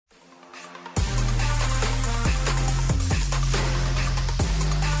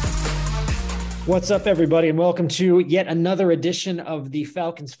What's up, everybody, and welcome to yet another edition of the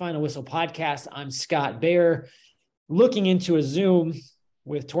Falcons Final Whistle podcast. I'm Scott Baer, looking into a Zoom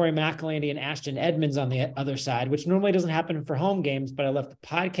with Tori McElhaney and Ashton Edmonds on the other side, which normally doesn't happen for home games, but I left the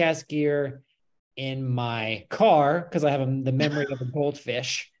podcast gear in my car because I have the memory of a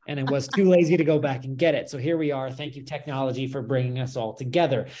goldfish and I was too lazy to go back and get it. So here we are. Thank you, technology, for bringing us all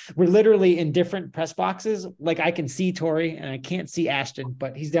together. We're literally in different press boxes. Like, I can see Tori and I can't see Ashton,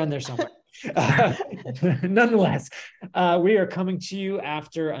 but he's down there somewhere. Nonetheless, we are coming to you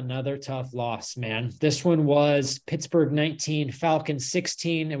after another tough loss, man. This one was Pittsburgh 19, Falcons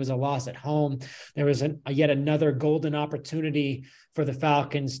 16. It was a loss at home. There was yet another golden opportunity for the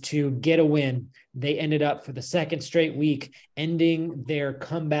Falcons to get a win. They ended up, for the second straight week, ending their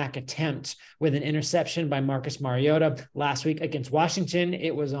comeback attempt with an interception by Marcus Mariota. Last week against Washington,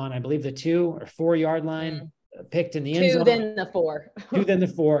 it was on, I believe, the 2 or 4 yard line. Picked in the end zone. 2, then the 4. 2, then the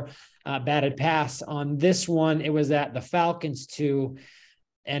 4. Batted pass. On this one, it was at the Falcons 2,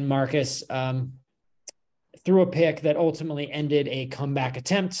 and Marcus threw a pick that ultimately ended a comeback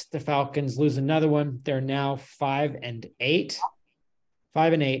attempt. The Falcons lose another one. They're now 5-8.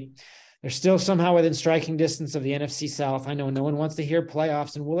 5-8. They're still somehow within striking distance of the NFC South. I know no one wants to hear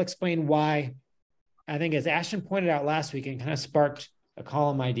playoffs, and we'll explain why. I think, as Ashton pointed out last week and kind of sparked a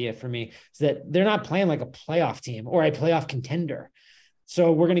column idea for me, is that they're not playing like a playoff team or a playoff contender.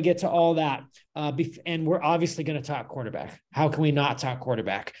 So we're going to get to all that. And we're obviously going to talk quarterback. How can we not talk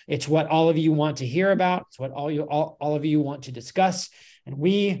quarterback? It's what all of you want to hear about. It's what all of you want to discuss. And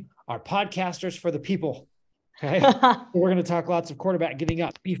we are podcasters for the people. Okay. We're going to talk lots of quarterback getting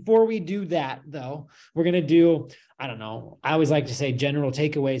up. Before we do that, though, we're going to do, I don't know, I always like to say general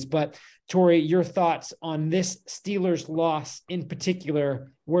takeaways, but Tori, your thoughts on this Steelers loss in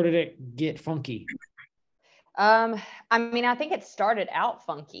particular. Where did it get funky? I think it started out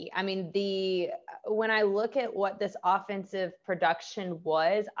funky. When I look at what this offensive production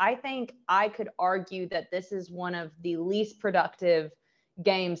was, I think I could argue that this is one of the least productive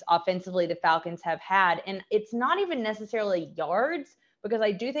games offensively the Falcons have had. And it's not even necessarily yards, because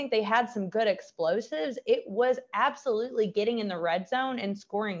I do think they had some good explosives. It was absolutely getting in the red zone and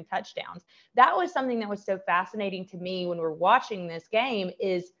scoring touchdowns. That was something that was so fascinating to me when we're watching this game,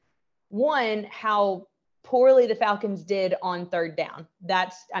 is one, how poorly the Falcons did on third down.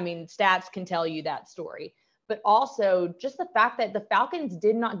 Stats can tell you that story. But also just the fact that the Falcons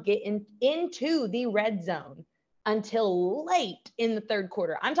did not get into the red zone until late in the third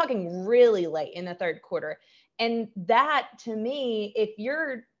quarter. I'm talking really late in the third quarter. And that, to me,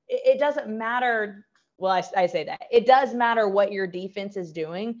 it doesn't matter. Well, I say that it does matter what your defense is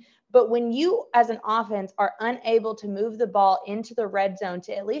doing. But when you, as an offense, are unable to move the ball into the red zone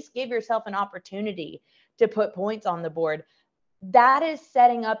to at least give yourself an opportunity to put points on the board, that is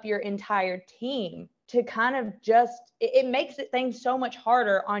setting up your entire team to kind of it makes things so much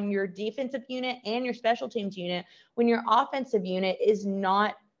harder on your defensive unit and your special teams unit when your offensive unit is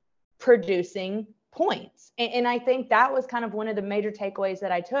not producing points. And I think that was kind of one of the major takeaways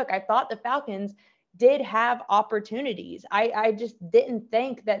that I took. I thought the Falcons did have opportunities. I just didn't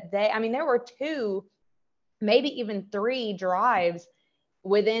think that there were 2, maybe even 3 drives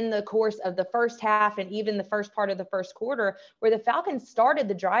within the course of the first half and even the first part of the first quarter where the Falcons started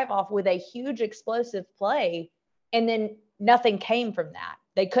the drive off with a huge explosive play, and then nothing came from that.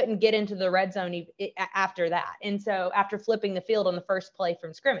 They couldn't get into the red zone after that. And so after flipping the field on the first play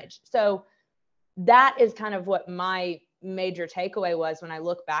from scrimmage. So that is kind of what my major takeaway was when I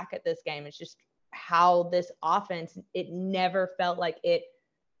look back at this game. It's just how this offense, it never felt like it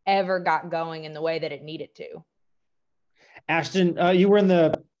ever got going in the way that it needed to. Ashton, you were in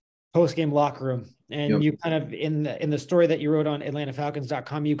the post-game locker room, and you kind of, in the story that you wrote on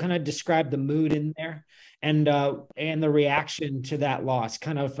AtlantaFalcons.com, you kind of described the mood in there and the reaction to that loss.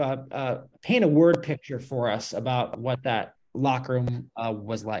 Kind of paint a word picture for us about what that locker room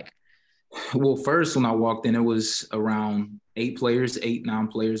was like. Well, first, when I walked in, it was around 9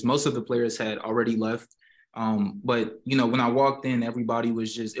 players. Most of the players had already left. But, when I walked in, everybody it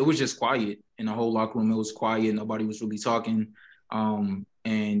was just quiet in the whole locker room. It was quiet. Nobody was really talking. And,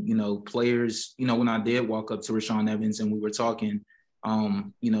 players, when I did walk up to Rashaan Evans and we were talking,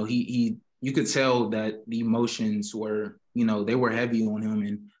 you could tell that the emotions were, they were heavy on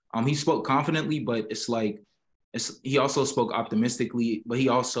him. And he spoke confidently, but he also spoke optimistically, but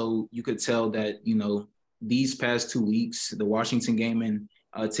you could tell that, these past 2 weeks, the Washington game and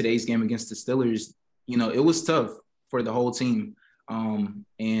today's game against the Steelers, it was tough for the whole team. And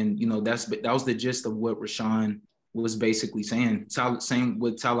that was the gist of what Rashaan was basically saying. Same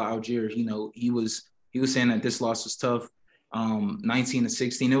with Tyler Algier. He was saying that this loss was tough.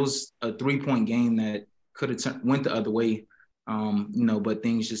 19-16. It was a 3-point game that could have went the other way, but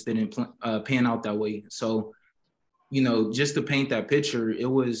things just didn't pan out that way. So, just to paint that picture, it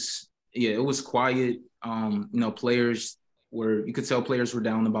was quiet. You could tell players were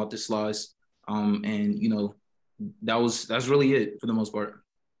down about this loss. That's really it for the most part.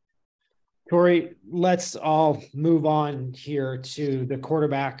 Corey, let's all move on here to the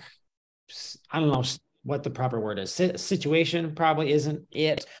quarterback. I don't know what the proper word is. Situation probably isn't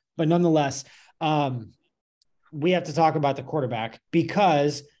it, but nonetheless, we have to talk about the quarterback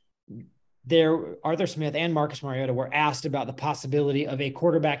because Arthur Smith and Marcus Mariota were asked about the possibility of a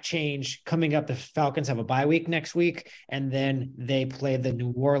quarterback change coming up. The Falcons have a bye week next week, and then they play the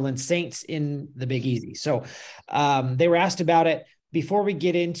New Orleans Saints in the Big Easy. So they were asked about it. Before we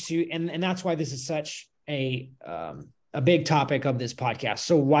get into, and that's why this is such a big topic of this podcast.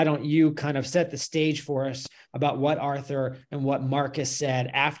 So why don't you kind of set the stage for us about what Arthur and what Marcus said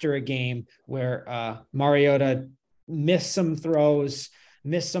after a game where Mariota missed some throws,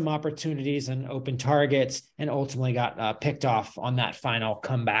 missed some opportunities and open targets, and ultimately got picked off on that final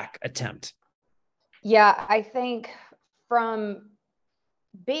comeback attempt. Yeah, I think from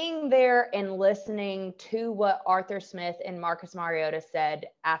being there and listening to what Arthur Smith and Marcus Mariota said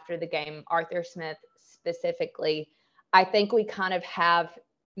after the game, Arthur Smith specifically, I think we kind of have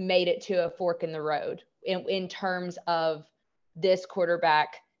made it to a fork in the road in terms of this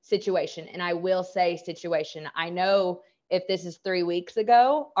quarterback situation. And I will say situation. I know if this is 3 weeks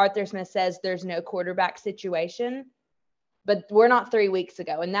ago, Arthur Smith says there's no quarterback situation, but we're not 3 weeks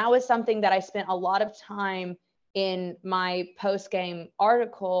ago. And that was something that I spent a lot of time in my post-game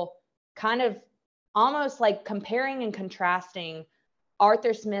article, kind of almost like comparing and contrasting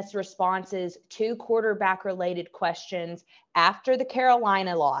Arthur Smith's responses to quarterback-related questions after the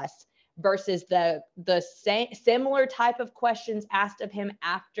Carolina loss versus the similar type of questions asked of him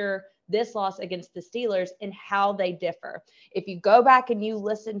after this loss against the Steelers and how they differ. If you go back and you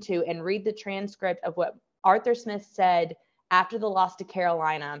listen to and read the transcript of what Arthur Smith said after the loss to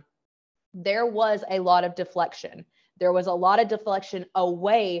Carolina, there was a lot of deflection. There was a lot of deflection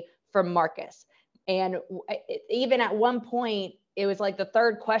away from Marcus. And even at one point, it was like the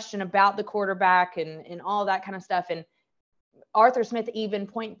third question about the quarterback and all that kind of stuff. And Arthur Smith even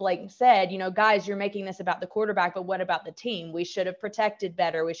point blank said, guys, you're making this about the quarterback, but what about the team? We should have protected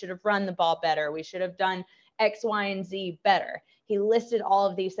better. We should have run the ball better. We should have done X, Y, and Z better. He listed all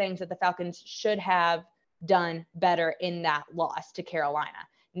of these things that the Falcons should have done better in that loss to Carolina.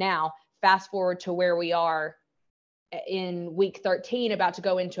 Now, fast forward to where we are in week 13, about to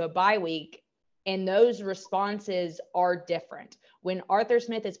go into a bye week, and those responses are different. When Arthur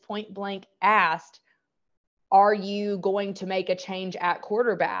Smith is point blank asked, are you going to make a change at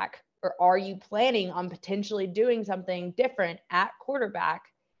quarterback, or are you planning on potentially doing something different at quarterback?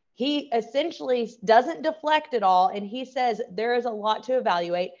 He essentially doesn't deflect at all. And he says there is a lot to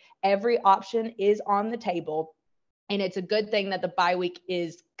evaluate. Every option is on the table. And it's a good thing that the bye week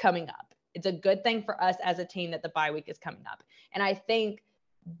is coming up. It's a good thing for us as a team that the bye week is coming up. And I think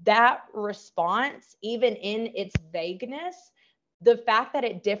that response, even in its vagueness, the fact that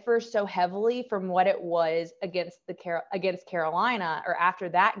it differs so heavily from what it was against Carolina or after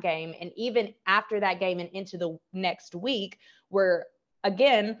that game, and even after that game and into the next week, where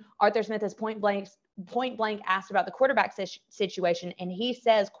again, Arthur Smith is point blank asked about the quarterback situation, and he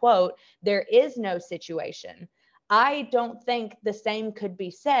says, quote, "There is no situation." I don't think the same could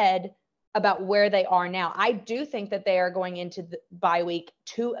be said about where they are now. I do think that they are going into the bye week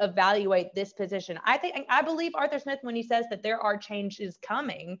to evaluate this position. I believe Arthur Smith when he says that there are changes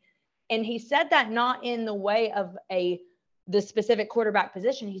coming, and he said that not in the way of the specific quarterback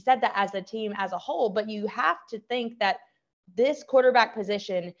position. He said that as a team as a whole, but you have to think that this quarterback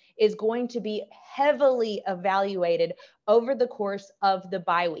position is going to be heavily evaluated over the course of the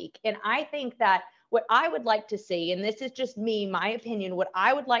bye week. And I think that what I would like to see, and this is just me, my opinion, what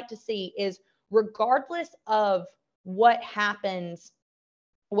I would like to see is, regardless of what happens,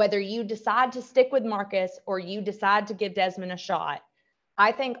 whether you decide to stick with Marcus or you decide to give Desmond a shot,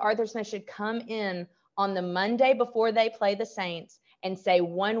 I think Arthur Smith should come in on the Monday before they play the Saints and say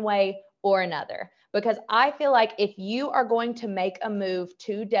one way or another. Because I feel like if you are going to make a move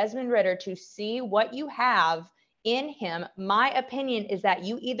to Desmond Ridder to see what you have in him, my opinion is that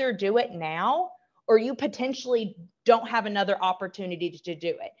you either do it now or you potentially don't have another opportunity to do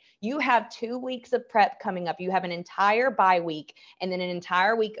it. You have 2 weeks of prep coming up. You have an entire bye week and then an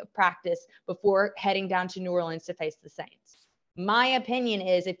entire week of practice before heading down to New Orleans to face the Saints. My opinion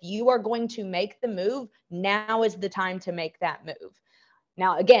is if you are going to make the move, now is the time to make that move.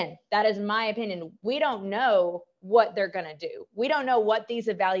 Now, again, that is my opinion. We don't know what they're going to do. We don't know what these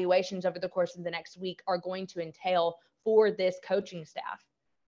evaluations over the course of the next week are going to entail for this coaching staff.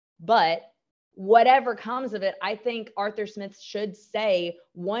 But whatever comes of it, I think Arthur Smith should say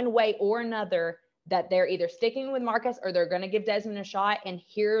one way or another that they're either sticking with Marcus or they're going to give Desmond a shot, and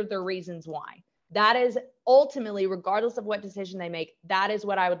here are the reasons why. That is ultimately, regardless of what decision they make, that is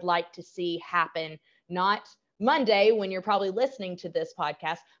what I would like to see happen, not Monday when you're probably listening to this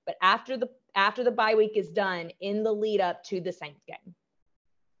podcast, but after the bye week is done, in the lead up to the Saints game.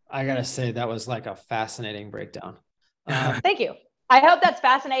 I gotta say that was like a fascinating breakdown. Thank you. I hope that's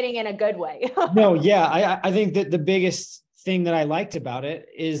fascinating in a good way. No, yeah, I think that the biggest thing that I liked about it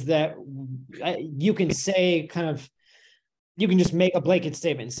is that you can say you can just make a blanket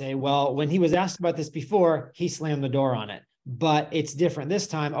statement and say, well, when he was asked about this before, he slammed the door on it. But it's different this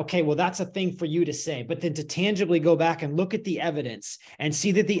time. Okay, well, that's a thing for you to say, but then to tangibly go back and look at the evidence and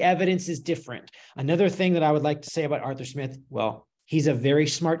see that the evidence is different. Another thing that I would like to say about Arthur Smith, well, he's a very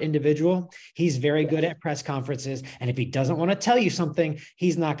smart individual. He's very good at press conferences. And if he doesn't want to tell you something,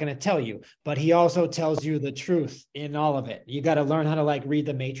 he's not going to tell you, but he also tells you the truth in all of it. You got to learn how to read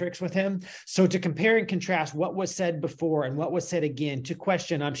the matrix with him. So to compare and contrast what was said before and what was said again to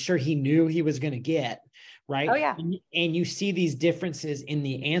question, I'm sure he knew he was going to get. Right. Oh, yeah. And you see these differences in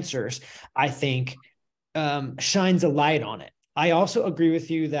the answers, I think, shines a light on it. I also agree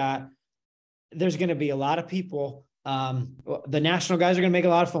with you that there's going to be a lot of people. The national guys are going to make a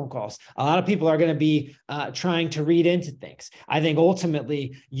lot of phone calls. A lot of people are going to be trying to read into things. I think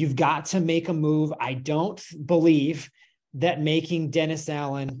ultimately you've got to make a move. I don't believe that making Dennis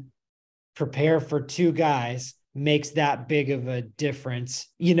Allen prepare for two guys makes that big of a difference,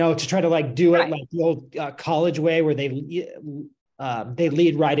 to try to do it like the old college way where they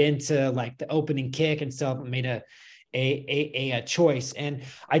lead right into the opening kick and stuff, and made a choice. And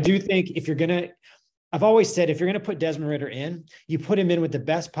I do think I've always said, if you're going to put Desmond Ridder in, you put him in with the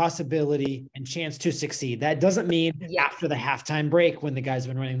best possibility and chance to succeed. That doesn't mean after the halftime break when the guy's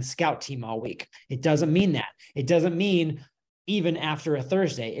been running the scout team all week. It doesn't mean that. It doesn't mean even after a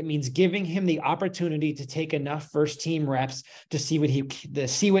Thursday. It means giving him the opportunity to take enough first team reps to see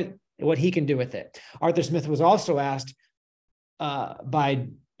what he can do with it. Arthur Smith was also asked by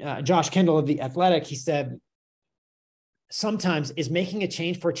Josh Kendall of The Athletic. He said, sometimes is making a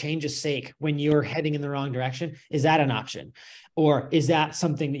change for change's sake when you're heading in the wrong direction, is that an option? Or is that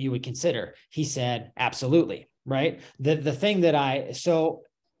something that you would consider? He said, absolutely. Right. The thing so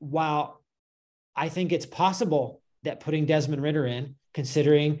while I think it's possible that putting Desmond Ridder in,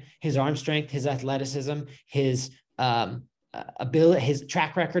 considering his arm strength, his athleticism, his ability, his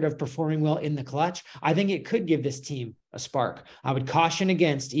track record of performing well in the clutch, I think it could give this team a spark. I would caution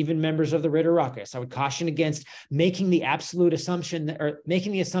against, even members of the Ridder Ruckus, I would caution against making the assumption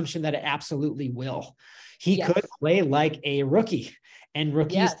that it absolutely will. He could play like a rookie. And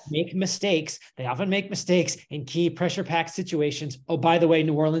rookies make mistakes. They often make mistakes in key pressure-packed situations. Oh, by the way,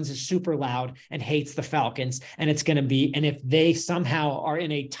 New Orleans is super loud and hates the Falcons. And if they somehow are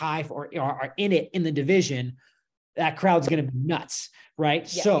in a tie or are in it in the division, that crowd's going to be nuts, right?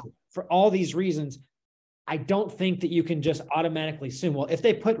 Yes. So for all these reasons, I don't think that you can just automatically assume, well, if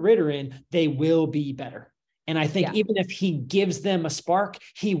they put Ridder in, they will be better. And I think even if he gives them a spark,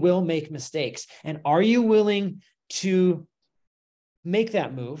 he will make mistakes. And are you willing to make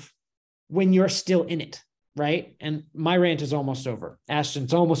that move when you're still in it, right? And my rant is almost over. Ashton,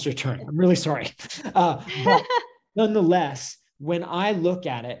 it's almost your turn. I'm really sorry. But nonetheless, when I look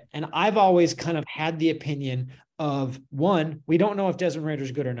at it, and I've always kind of had the opinion of, one, we don't know if Desmond Ridder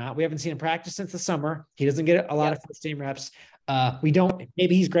is good or not. We haven't seen him practice since the summer. He doesn't get a lot of first team reps.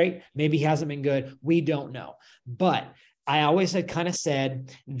 Maybe he's great. Maybe he hasn't been good. We don't know. But I always had kind of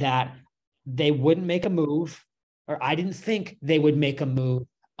said that they wouldn't make a move, or I didn't think they would make a move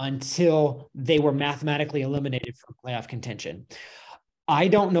until they were mathematically eliminated from playoff contention. I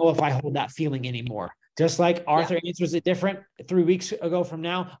don't know if I hold that feeling anymore. Just like Arthur answers it different 3 weeks ago from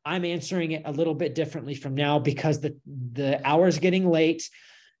now, I'm answering it a little bit differently from now, because the hour's getting late.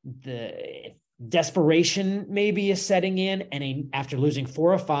 The desperation maybe is setting in. And after losing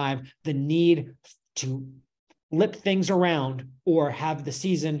 4 or 5, the need to flip things around or have the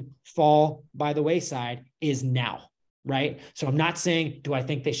season fall by the wayside is now, right? So I'm not saying, do I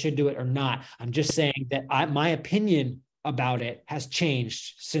think they should do it or not? I'm just saying that my opinion about it has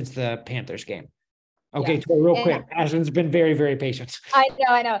changed since the Panthers game. Okay, real quick. Ashton's been very, very patient.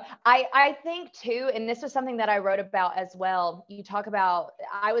 I know. I think too, and this was something that I wrote about as well. You talk about,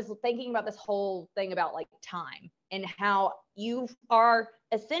 I was thinking about this whole thing about time and how you are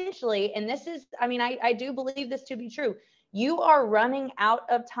essentially, and this is, I do believe this to be true. You are running out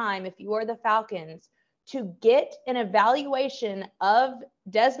of time, if you are the Falcons, to get an evaluation of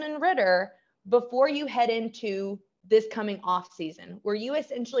Desmond Ridder before you head into this coming off season, where you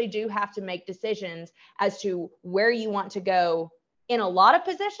essentially do have to make decisions as to where you want to go in a lot of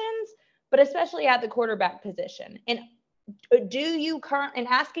positions, but especially at the quarterback position. And do you and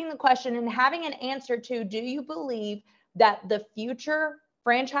asking the question and having an answer to, do you believe that the future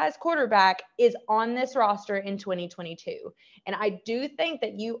franchise quarterback is on this roster in 2022? And I do think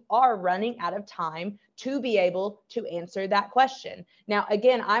that you are running out of time to be able to answer that question. Now,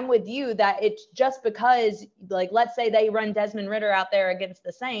 again, I'm with you that it's just because, like, let's say they run Desmond Ridder out there against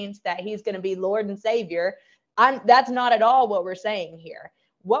the Saints, that he's going to be Lord and Savior. That's not at all what we're saying here.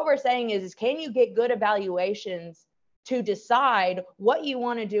 What we're saying is can you get good evaluations to decide what you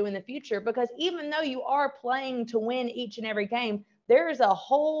want to do in the future? Because even though you are playing to win each and every game, there is a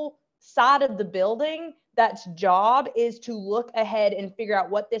whole side of the building that's job is to look ahead and figure out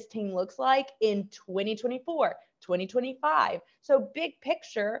what this team looks like in 2024, 2025. So big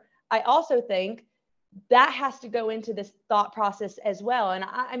picture, I also think that has to go into this thought process as well. And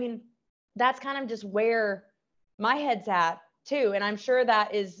I mean, that's kind of just where my head's at too. And I'm sure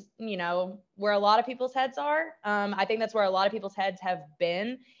that is, where a lot of people's heads are. I think that's where a lot of people's heads have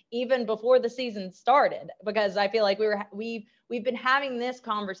been even before the season started, because I feel like we've been having this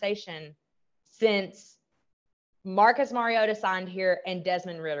conversation since Marcus Mariota signed here and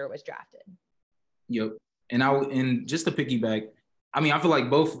Desmond Ridder was drafted. Yep. And just to piggyback, I mean, I feel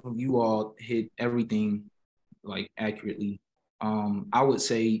like both of you all hit everything like accurately. I would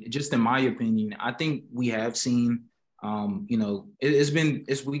say, just in my opinion, I think we have seen,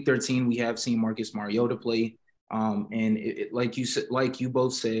 it's week 13. We have seen Marcus Mariota play. And like you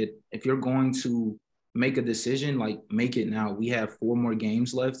both said, if you're going to make a decision, like make it now. We have 4 more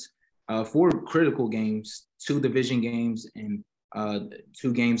games left, 4 critical games, 2 division games, and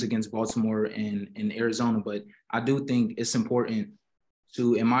 2 games against Baltimore and Arizona. But I do think it's important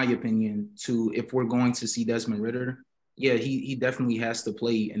to, in my opinion, if we're going to see Desmond Ridder, yeah, he definitely has to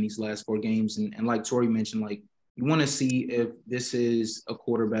play in these last 4 games. And like Tori mentioned, like, you want to see if this is a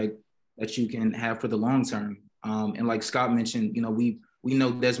quarterback that you can have for the long term. And like Scott mentioned, we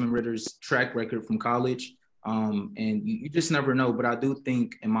know Desmond Ridder's track record from college, and you just never know. But I do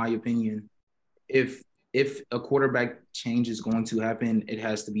think, in my opinion, if a quarterback change is going to happen, it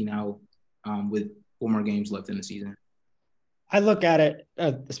has to be now, with 4 more games left in the season. I look at it,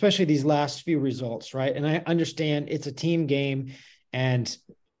 especially these last few results, right? And I understand it's a team game, and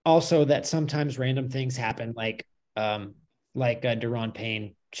also that sometimes random things happen, like Deron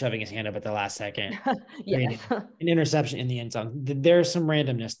Payne shoving his hand up at the last second, yes. an interception in the end zone. There's some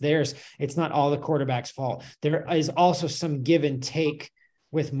randomness. It's not all the quarterback's fault. There is also some give and take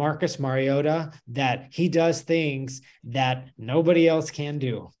with Marcus Mariota, that he does things that nobody else can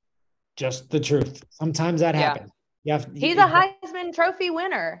do. Just the truth. Sometimes that happens. He's a Heisman Trophy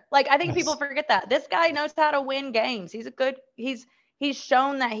winner. Like, I think people forget that. This guy knows how to win games. He's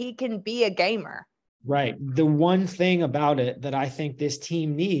shown that he can be a gamer. Right. The one thing about it that I think this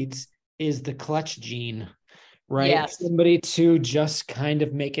team needs is the clutch gene, right? Yes. Somebody to just kind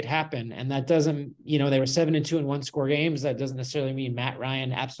of make it happen. And that doesn't, they were 7-2 in 1-score games. That doesn't necessarily mean Matt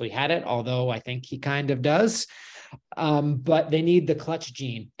Ryan absolutely had it, although I think he kind of does. But they need the clutch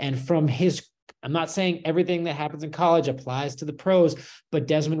gene. And from I'm not saying everything that happens in college applies to the pros, but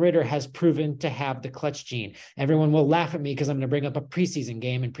Desmond Ridder has proven to have the clutch gene. Everyone will laugh at me because I'm going to bring up a preseason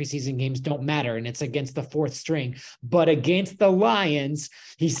game, and preseason games don't matter, and it's against the 4th string. But against the Lions,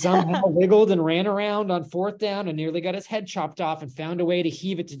 he somehow wiggled and ran around on 4th down and nearly got his head chopped off and found a way to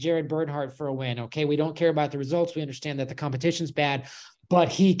heave it to Jared Bernhardt for a win. Okay, we don't care about the results. We understand that the competition's bad, but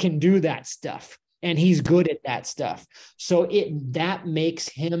he can do that stuff. And he's good at that stuff. So that makes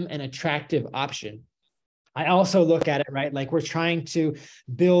him an attractive option. I also look at it, right? Like, we're trying to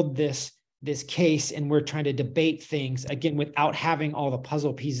build this case, and we're trying to debate things again without having all the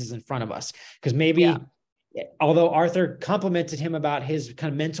puzzle pieces in front of us. Because maybe, although Arthur complimented him about his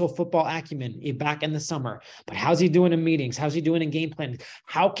kind of mental football acumen back in the summer, but how's he doing in meetings? How's he doing in game planning?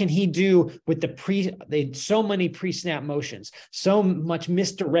 How can he do with so many pre-snap motions, so much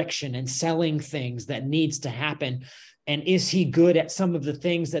misdirection and selling things that needs to happen? And is he good at some of the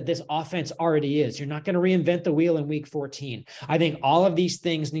things that this offense already is? You're not going to reinvent the wheel in week 14. I think all of these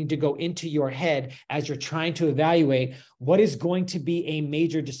things need to go into your head as you're trying to evaluate what is going to be a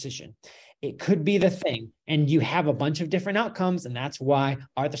major decision. It could be the thing, and you have a bunch of different outcomes, and that's why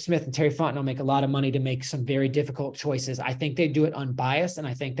Arthur Smith and Terry Fontenot make a lot of money to make some very difficult choices. I think they do it unbiased, and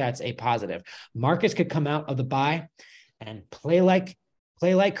I think that's a positive. Marcus could come out of the bye and play like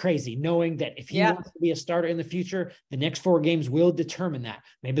play like crazy, knowing that if he wants to be a starter in the future, the next 4 games will determine that.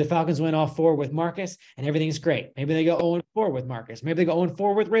 Maybe the Falcons win all 4 with Marcus and everything's great. Maybe they go 0-4 with Marcus. Maybe they go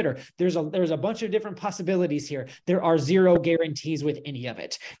 0-4 with Ridder. There's a bunch of different possibilities here. There are 0 guarantees with any of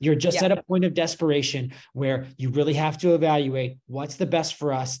it. You're just at a point of desperation where you really have to evaluate what's the best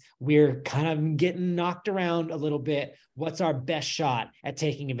for us. We're kind of getting knocked around a little bit. What's our best shot at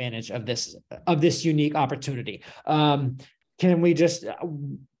taking advantage of this unique opportunity? Can we just,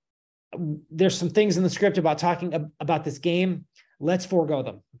 there's some things in the script about talking about this game. Let's forego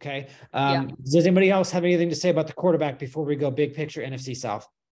them. Okay. Does anybody else have anything to say about the quarterback before we go big picture NFC South?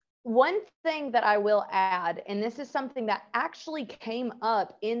 One thing that I will add, and this is something that actually came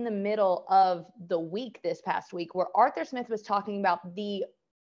up in the middle of the week this past week, where Arthur Smith was talking about the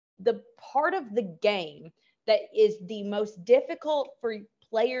part of the game that is the most difficult for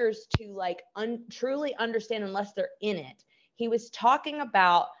players to truly understand unless they're in it. He was talking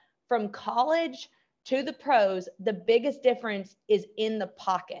about from college to the pros, the biggest difference is in the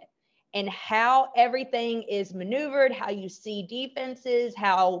pocket and how everything is maneuvered, how you see defenses,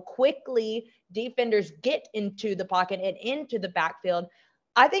 how quickly defenders get into the pocket and into the backfield.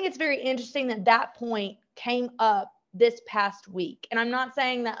 I think it's very interesting that point came up this past week. And I'm not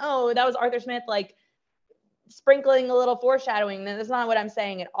saying that, that was Arthur Smith sprinkling a little foreshadowing. That's not what I'm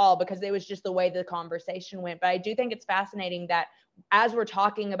saying at all, because it was just the way the conversation went. But I do think it's fascinating that as we're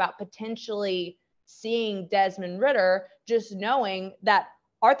talking about potentially seeing Desmond Ridder, just knowing that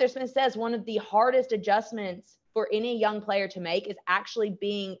Arthur Smith says one of the hardest adjustments for any young player to make is actually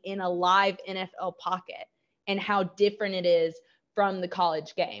being in a live NFL pocket and how different it is from the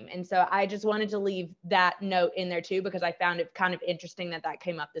college game. And so I just wanted to leave that note in there too, because I found it kind of interesting that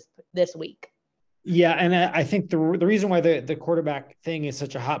came up this week. Yeah, and I think the reason why the quarterback thing is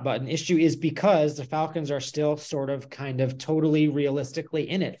such a hot button issue is because the Falcons are still sort of kind of totally realistically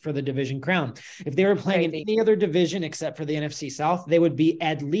in it for the division crown. If they were playing in any other division except for the NFC South, they would be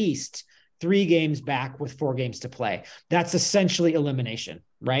at least 3 games back with 4 games to play. That's essentially elimination,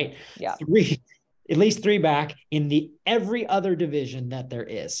 right? Yeah. At least 3 back in every other division that there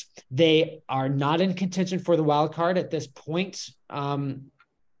is. They are not in contention for the wild card at this point.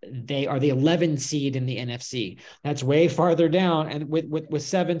 They are the 11 seed in the NFC. That's way farther down, and with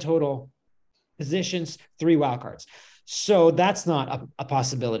 7 total positions, 3 wildcards. So that's not a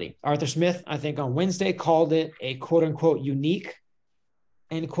possibility. Arthur Smith, I think on Wednesday, called it a quote unquote unique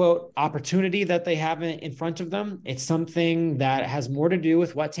end quote opportunity that they have in front of them. It's something that has more to do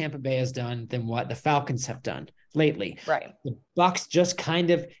with what Tampa Bay has done than what the Falcons have done lately. Right. The Bucs just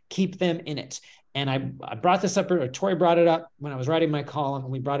kind of keep them in it. And I brought this up, or Tori brought it up when I was writing my column,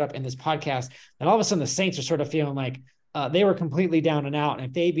 and we brought up in this podcast that all of a sudden the Saints are sort of feeling like they were completely down and out. And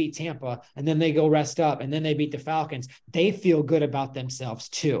if they beat Tampa and then they go rest up and then they beat the Falcons, they feel good about themselves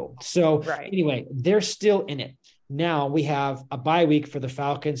too. So Anyway, they're still in it. Now we have a bye week for the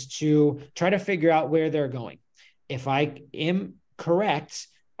Falcons to try to figure out where they're going. If I am correct,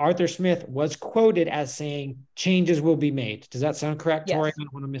 Arthur Smith was quoted as saying changes will be made. Does that sound correct, Yes. Tori? I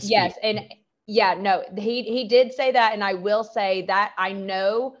don't want to misspeak. Yes, and yeah, no, he did say that, and I will say that I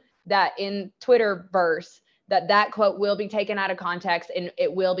know that in Twitterverse that quote will be taken out of context and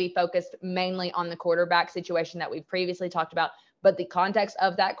it will be focused mainly on the quarterback situation that we've previously talked about. But the context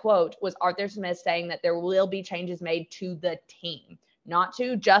of that quote was Arthur Smith saying that there will be changes made to the team, not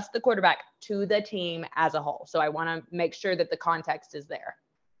to just the quarterback, to the team as a whole. So I want to make sure that the context is there.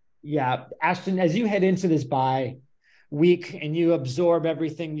 Yeah. Ashton, as you head into this bye week and you absorb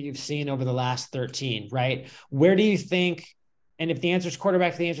everything that you've seen over the last 13, right? Where do you think, and if the answer is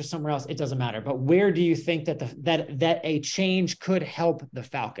quarterback, the answer is somewhere else, it doesn't matter. But where do you think that a change could help the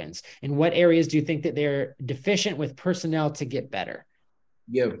Falcons? In what areas do you think that they're deficient with personnel to get better?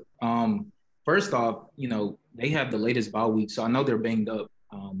 Yeah. First off, they have the latest bye week, so I know they're banged up.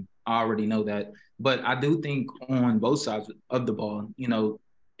 I already know that. But I do think on both sides of the ball,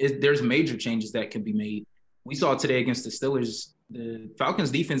 there's major changes that can be made. We saw today against the Steelers, the Falcons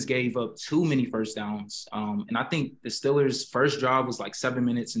defense gave up too many first downs. And I think the Steelers' first drive was like 7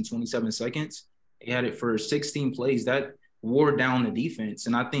 minutes and 27 seconds. They had it for 16 plays. That wore down the defense.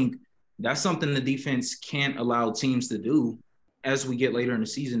 And I think that's something the defense can't allow teams to do as we get later in the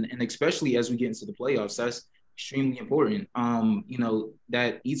season, and especially as we get into the playoffs. That's extremely important.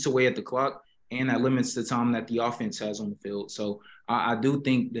 That eats away at the clock, and that limits the time that the offense has on the field. So I do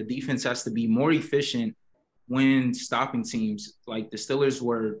think the defense has to be more efficient when stopping teams. Like the Steelers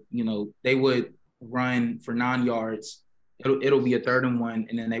were, they would run for 9 yards. It'll be a 3rd and 1,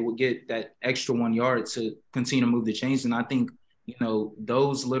 and then they would get that extra 1 yard to continue to move the chains. And I think,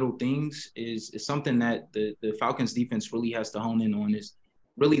 those little things is something that the Falcons defense really has to hone in on, is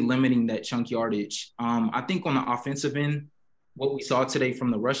really limiting that chunk yardage. I think on the offensive end, what we saw today from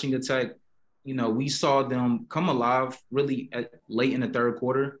the rushing attack, we saw them come alive really late in the third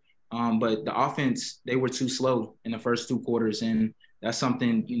quarter. But the offense, they were too slow in the first two quarters. And that's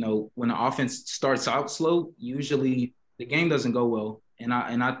something, when the offense starts out slow, usually the game doesn't go well. And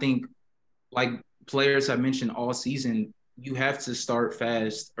I think, like players have mentioned all season, you have to start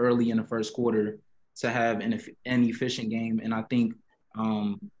fast early in the first quarter to have an efficient game. And I think,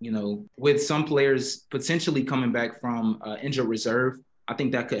 with some players potentially coming back from injured reserve, I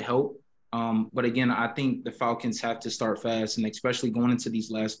think that could help. But again, I think the Falcons have to start fast, and especially going into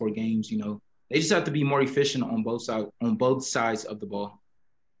these last 4 games, they just have to be more efficient on both sides of the ball.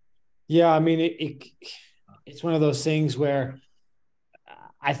 Yeah, I mean, it's one of those things where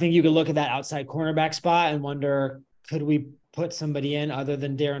I think you could look at that outside cornerback spot and wonder, could we put somebody in other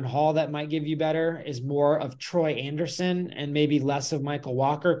than Darren Hall that might give you better? Is more of Troy Anderson and maybe less of Michael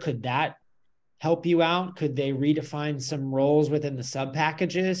Walker? Could that help you out? Could they redefine some roles within the sub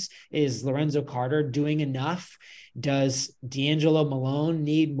packages? Is Lorenzo Carter doing enough? Does D'Angelo Malone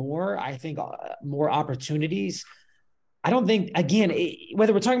need more? I think more opportunities. I don't think, again,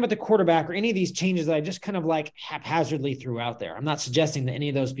 whether we're talking about the quarterback or any of these changes that I just kind of like haphazardly threw out there, I'm not suggesting that any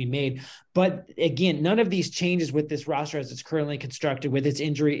of those be made. But again, none of these changes with this roster as it's currently constructed, with its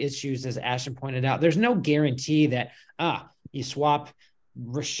injury issues, as Ashton pointed out, there's no guarantee that you swap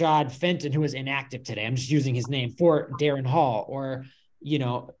Rashad Fenton, who was inactive today, I'm just using his name, for Darren Hall, or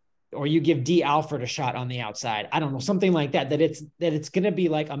you give D Alford a shot on the outside. I don't know, something like that it's going to be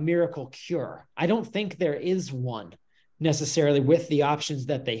like a miracle cure. I don't think there is one necessarily with the options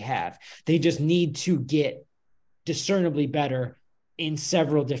that they have. They just need to get discernibly better in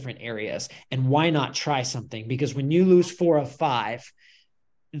several different areas. And why not try something? Because when you lose 4 of 5,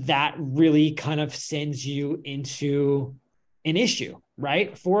 that really kind of sends you into an issue,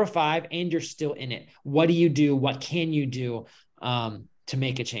 right? 4 of 5, and you're still in it. What do you do? What can you do to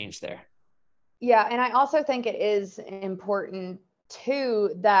make a change there? Yeah. And I also think it is important too,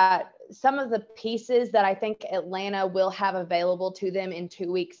 that some of the pieces that I think Atlanta will have available to them in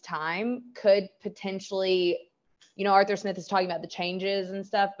 2 weeks' time could potentially, Arthur Smith is talking about the changes and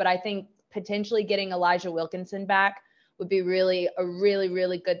stuff, but I think potentially getting Elijah Wilkinson back would be really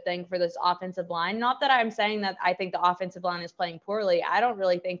good thing for this offensive line. Not that I'm saying that I think the offensive line is playing poorly. I don't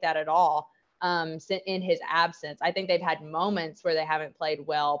really think that at all in his absence. I think they've had moments where they haven't played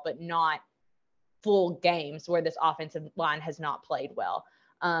well, but not full games where this offensive line has not played well.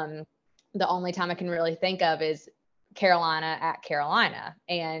 The only time I can really think of is Carolina at Carolina.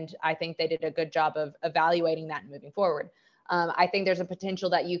 And I think they did a good job of evaluating that and moving forward. I think there's a potential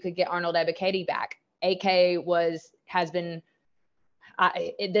that you could get Arnold Ebiketie back. AK has been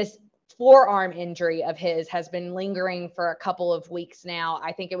this forearm injury of his has been lingering for a couple of weeks now.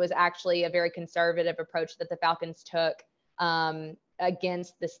 I think it was actually a very conservative approach that the Falcons took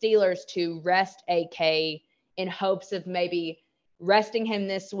against the Steelers to rest AK in hopes of maybe resting him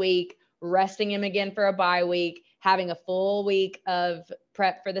this week, resting him again for a bye week, having a full week of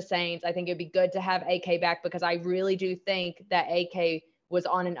prep for the Saints. I think it'd be good to have AK back because I really do think that AK was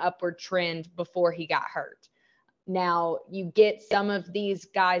on an upward trend before he got hurt. Now you get some of these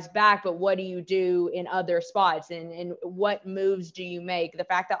guys back, but what do you do in other spots? And what moves do you make? The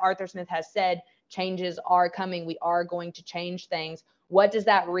fact that Arthur Smith has said changes are coming, we are going to change things. What does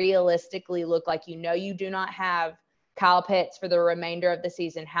that realistically look like? You do not have Kyle Pitts for the remainder of the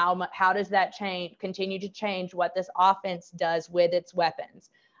season. How does that continue to change what this offense does with its weapons?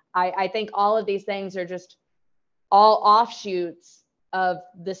 I think all of these things are just all offshoots of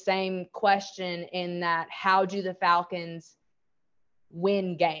the same question, in that how do the Falcons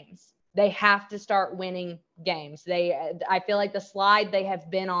win games? They have to start winning games. I feel like the slide they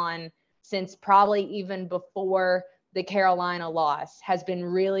have been on since probably even before the Carolina loss has been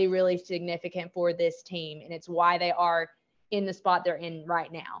really, really significant for this team. And it's why they are in the spot they're in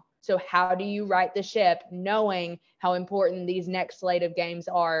right now. So how do you right the ship, knowing how important these next slate of games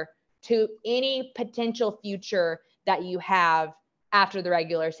are to any potential future that you have after the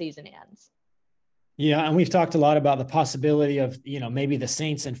regular season ends? Yeah. And we've talked a lot about the possibility of, maybe the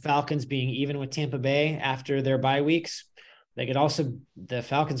Saints and Falcons being even with Tampa Bay after their bye weeks. The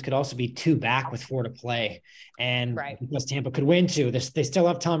Falcons could also be 2 back with 4 to play. And right, because Tampa could win 2, they still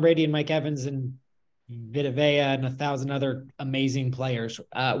have Tom Brady and Mike Evans and Vita Vea and 1,000 other amazing players.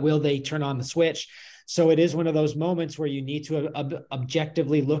 Will they turn on the switch? So it is one of those moments where you need to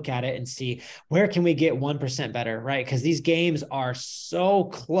objectively look at it and see, where can we get 1% better, right? Because these games are so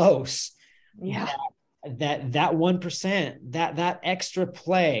close. Yeah. that 1%, that extra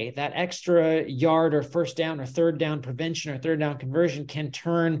play, that extra yard or first down or third down prevention or third down conversion can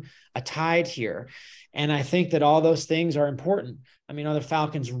turn a tide here. And I think that all those things are important. I mean, are the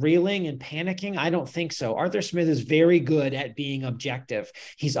Falcons reeling and panicking? I don't think so. Arthur Smith is very good at being objective.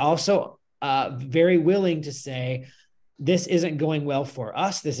 He's also very willing to say, this isn't going well for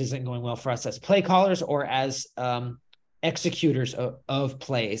us. This isn't going well for us as play callers or as executors of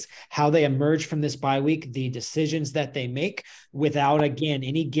plays, how they emerge from this bye week, the decisions that they make without, again,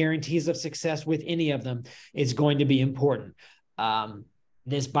 any guarantees of success with any of them is going to be important.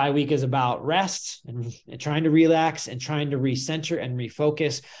 This bye week is about rest and trying to relax and trying to recenter and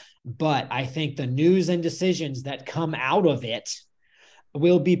refocus. But I think the news and decisions that come out of it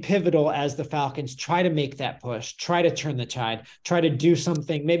will be pivotal as the Falcons try to make that push, try to turn the tide, try to do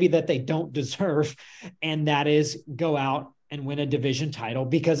something maybe that they don't deserve. And that is go out and win a division title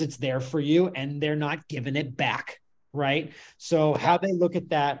because it's there for you and they're not giving it back. Right. So how they look at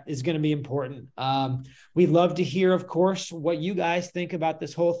that is going to be important. We'd love to hear, of course, what you guys think about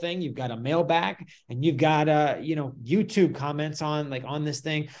this whole thing. You've got a mailbag and you've got, YouTube comments on this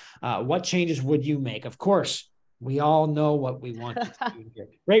thing. What changes would you make? Of course, we all know what we want to do here.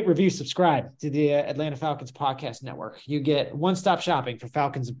 Rate, review, subscribe to the Atlanta Falcons Podcast Network. You get one-stop shopping for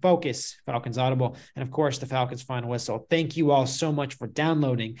Falcons in Focus, Falcons Audible, and of course, the Falcons Final Whistle. Thank you all so much for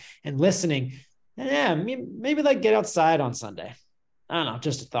downloading and listening. Yeah, maybe like get outside on Sunday. I don't know,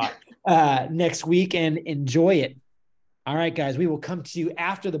 just a thought. Next week and enjoy it. All right, guys, we will come to you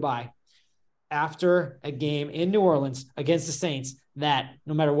after the bye, after a game in New Orleans against the Saints that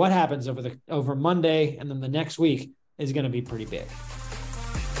no matter what happens over Monday and then the next week is going to be pretty big.